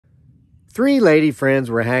Three lady friends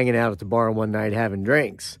were hanging out at the bar one night having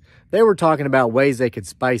drinks. They were talking about ways they could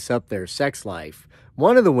spice up their sex life.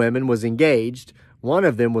 One of the women was engaged, one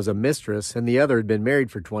of them was a mistress, and the other had been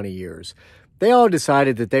married for 20 years. They all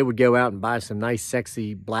decided that they would go out and buy some nice,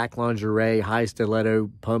 sexy black lingerie, high stiletto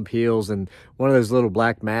pump heels, and one of those little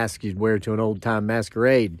black masks you'd wear to an old-time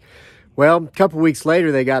masquerade. Well, a couple weeks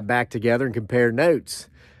later, they got back together and compared notes.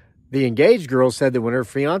 The engaged girl said that when her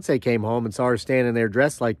fiance came home and saw her standing there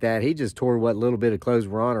dressed like that, he just tore what little bit of clothes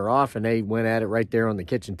were on her off, and they went at it right there on the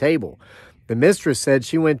kitchen table. The mistress said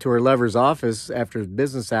she went to her lover's office after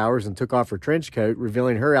business hours and took off her trench coat,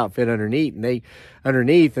 revealing her outfit underneath,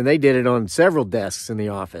 and they did it on several desks in the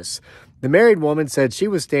office. The married woman said she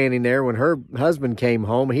was standing there when her husband came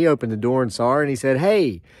home. He opened the door and saw her, and he said,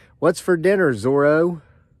 "Hey, what's for dinner, Zorro?"